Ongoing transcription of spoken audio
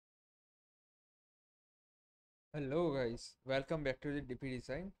Hello guys, welcome back to the DP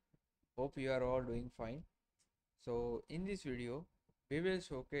Design. Hope you are all doing fine. So in this video, we will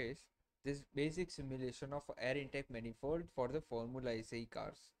showcase this basic simulation of air intake manifold for the Formula SAE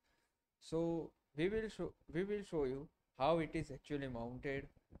cars. So we will show you how it is actually mounted,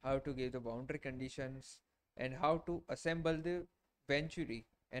 how to give the boundary conditions, and how to assemble the venturi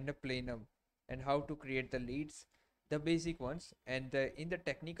and the plenum, and how to create the leads, the basic ones. And in the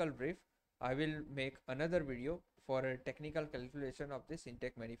technical brief, I will make another video for a technical calculation of this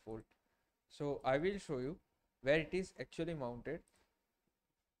intake manifold. So I will show you where it is actually mounted.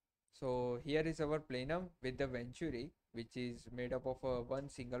 So here is our plenum with the venturi, which is made up of one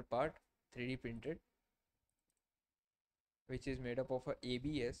single part 3D printed, which is made up of a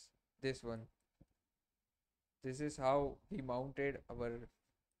ABS. This one. This is how we mounted our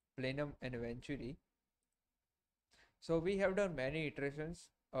plenum and venturi. So we have done many iterations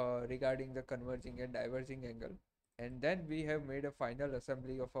regarding the converging and diverging angle, and then we have made a final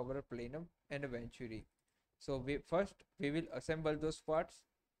assembly of our plenum and venturi. So we will assemble those parts,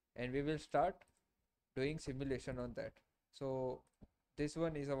 and we will start doing simulation on that. So this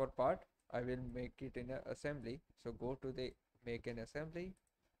one is our part. I will make it in a assembly. So go to the make an assembly.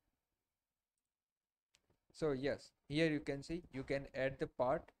 So yes, here you can see you can add the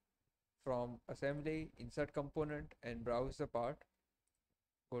part from assembly, insert component, and browse the part.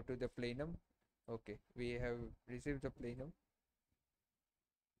 Go to the plenum. Okay, we have received the plenum.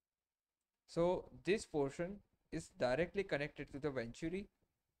 So this portion is directly connected to the venturi,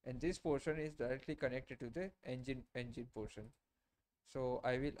 and this portion is directly connected to the engine portion. So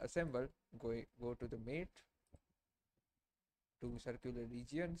I will assemble. Go to the mate, to circular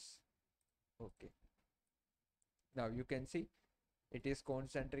regions. Okay, now you can see it is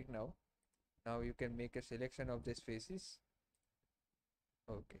concentric now. Now you can make a selection of these faces.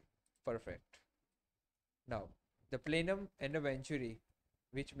 Okay, perfect. Now the plenum and the venturi,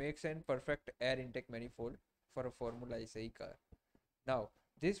 which makes an perfect air intake manifold for a Formula SAE car. Now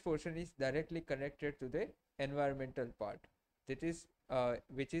this portion is directly connected to the environmental part, that is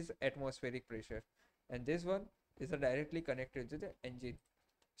which is atmospheric pressure, and this one is directly connected to the engine.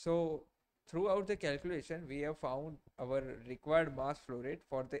 So throughout the calculation, we have found our required mass flow rate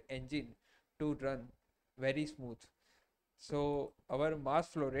for the engine to run very smooth. So our mass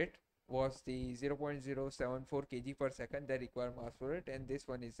flow rate was the 0.074 kg per second, the required mass flow rate, and this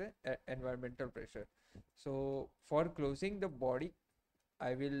one is the environmental pressure. So for closing the body,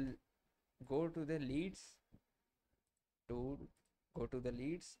 I will go to the leads tool, go to the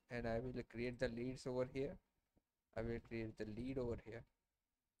leads, and I will create the leads over here. I will create the lead over here.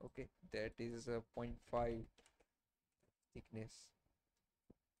 Okay, that is a 0.5 thickness.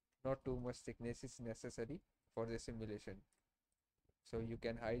 Not too much thickness is necessary for the simulation. So you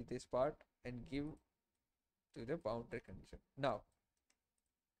can hide this part and give to the boundary condition. Now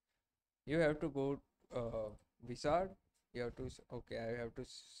you have to go wizard. You have to okay. I have to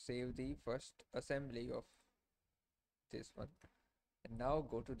save the first assembly of this one, and now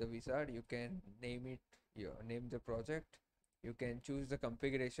go to the wizard. You can name it. You name the project. You can choose the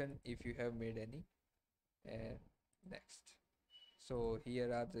configuration if you have made any, and next. So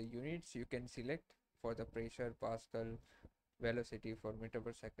here are the units you can select for the pressure, Pascal, velocity for meter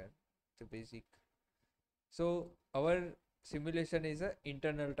per second, the basic. So our simulation is a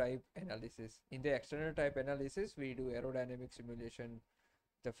internal type analysis. In the external type analysis, we do aerodynamic simulation,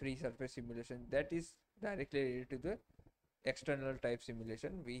 the free surface simulation, that is directly related to the external type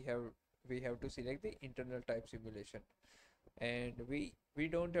simulation. We have to select the internal type simulation, and we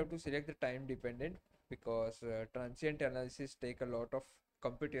don't have to select the time dependent, because transient analysis take a lot of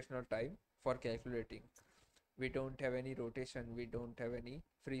computational time for calculating. We don't have any rotation, we don't have any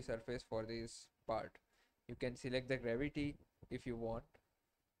free surface for this part. You can select the gravity if you want.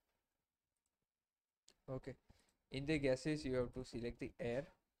 Okay, in the gases you have to select the air.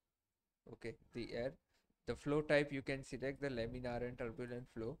 Okay, the air. The flow type you can select the laminar and turbulent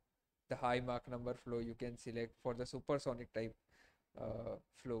flow. The high Mach number flow you can select for the supersonic type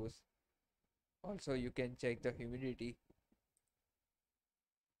flows. Also you can check the humidity.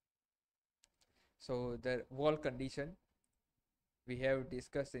 So the wall condition, we have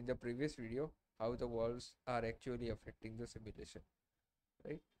discussed in the previous video how the walls are actually affecting the simulation,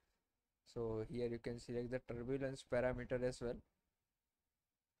 right? So here you can select the turbulence parameter as well.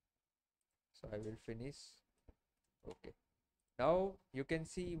 So I will finish. Okay, now you can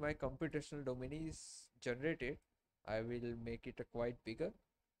see my computational domain is generated. I will make it a quite bigger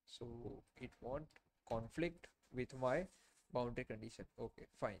so it won't conflict with my boundary condition. Okay,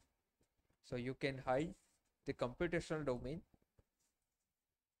 fine. So you can hide the computational domain.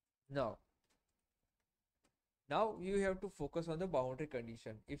 Now Now you have to focus on the boundary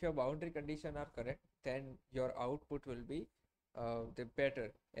condition. If your boundary condition are correct, then your output will be the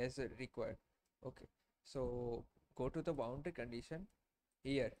better as required. Okay, so go to the boundary condition.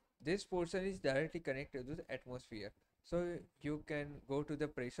 Here, this portion is directly connected to the atmosphere. So you can go to the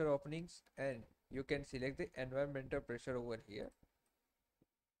pressure openings and you can select the environmental pressure over here.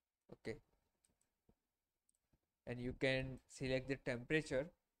 Okay, and you can select the temperature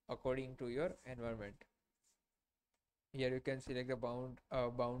according to your environment. Here you can select the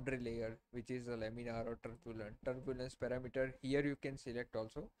boundary layer, which is a laminar or turbulence parameter. Here you can select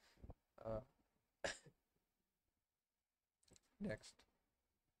also. Uh, Next,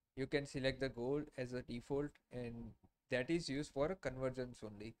 you can select the gold as a default, and that is used for convergence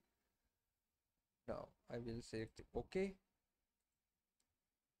only. Now I will select OK.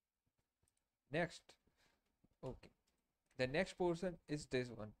 Next, okay. The next portion is this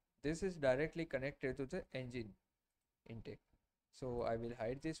one. This is directly connected to the engine intake. So I will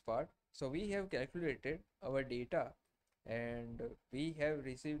hide this part. So we have calculated our data and we have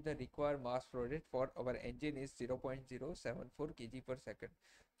received the required mass flow rate for our engine is 0.074 kg per second.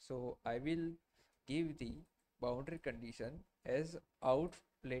 So I will give the boundary condition as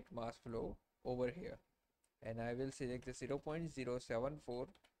outlet mass flow over here, and I will select the 0.074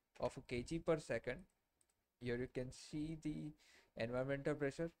 of kg per second. Here you can see the environmental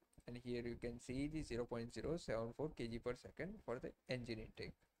pressure, and here you can see the 0.074 kg per second for the engine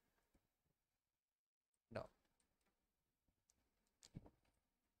intake.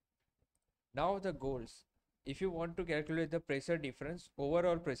 Now the goals. If you want to calculate the pressure difference,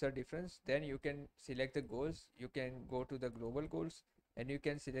 overall pressure difference, then you can select the goals. You can go to the global goals and you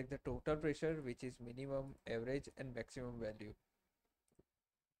can select the total pressure, which is minimum, average and maximum value.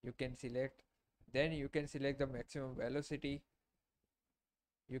 You can select, then you can select the maximum velocity.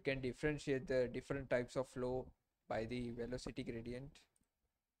 You can differentiate the different types of flow by the velocity gradient.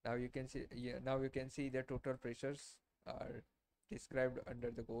 Now you can see, now you can see the total pressures are described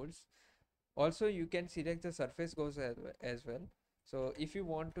under the goals. Also, you can select the surface goals as well. So if you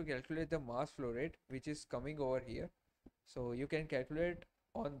want to calculate the mass flow rate, which is coming over here, so you can calculate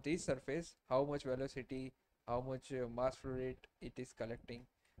on this surface how much velocity, how much mass flow rate it is collecting.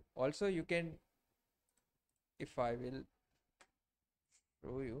 Also, you can, if I will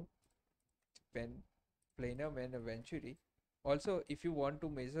show you when planar when venturi. Also, if you want to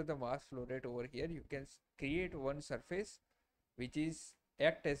measure the mass flow rate over here, you can create one surface which is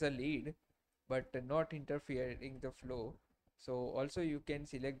act as a lead but not interfering the flow. So also you can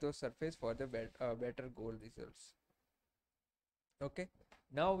select those surface for the better goal results. Okay,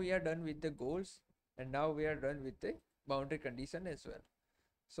 now we are done with the goals and now we are done with the boundary condition as well.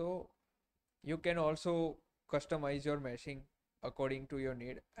 So you can also customize your meshing according to your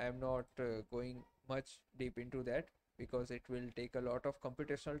need. I am not going much deep into that because it will take a lot of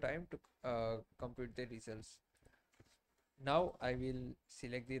computational time to compute the results. Now I will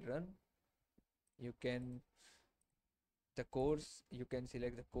select the run. You can the course, you can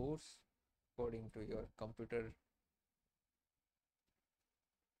select the course according to your computer.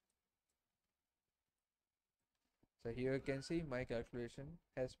 So here you can see my calculation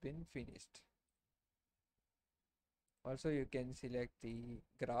has been finished. Also you can select the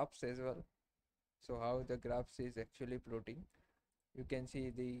graphs as well. So how the graphs is actually plotting. You can see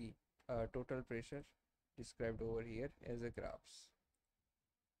the total pressure described over here as a graphs.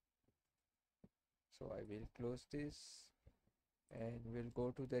 So I will close this and we'll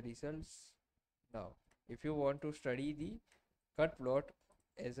go to the results. Now if you want to study the cut plot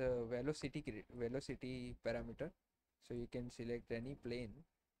as a velocity parameter, so you can select any plane,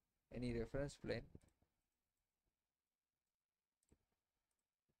 any reference plane.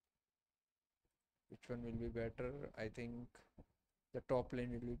 Which one will be better? I think the top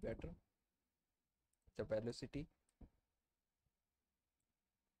plane will be better, the velocity.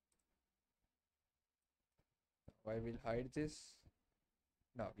 I will hide this.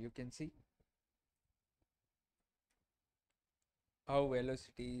 Now you can see how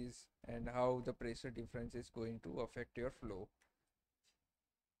velocity is and how the pressure difference is going to affect your flow.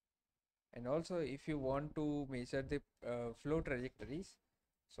 And also if you want to measure the flow trajectories,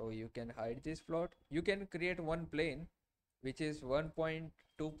 so you can hide this plot. You can create one plane which is 1 point,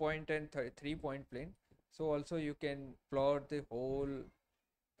 2 point and 3 point plane. So also you can plot the whole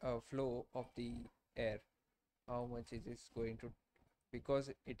flow of the air, how much it is going to, because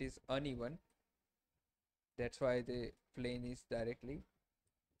it is uneven, that's why the plane is directly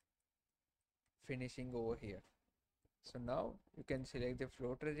finishing over here. So now you can select the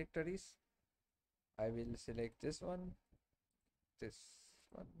flow trajectories. I will select this one, okay.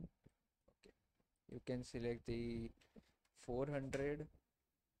 You can select the 400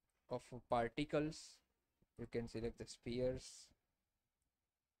 of particles. You can select the spheres.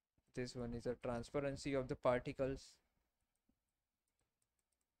 This one is a transparency of the particles.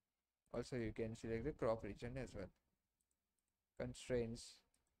 Also you can select the crop region as well. Constraints.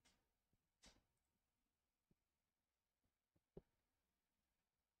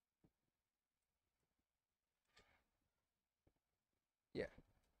 Yeah.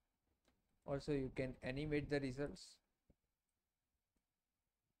 Also you can animate the results.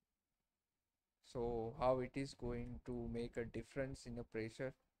 So how it is going to make a difference in the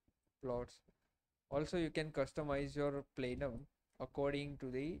pressure plots. Also you can customize your plenum according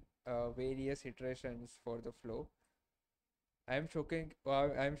to the various iterations for the flow. I am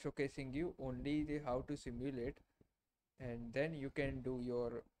showcasing you only the how to simulate, and then you can do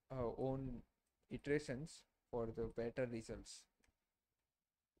your own iterations for the better results.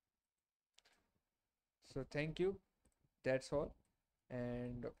 So thank you. That's all.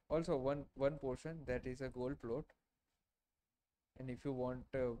 And also one portion that is a goal plot. And if you want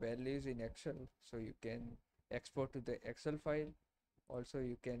values in Excel, so you can export to the Excel file. Also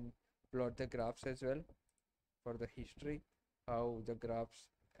you can plot the graphs as well for the history, how the graphs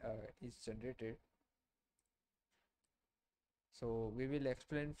is generated. So we will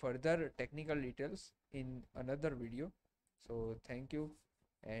explain further technical details in another video. So thank you,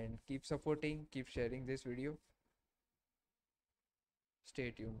 and keep supporting, keep sharing this video.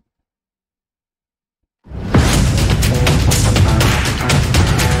 Stay tuned.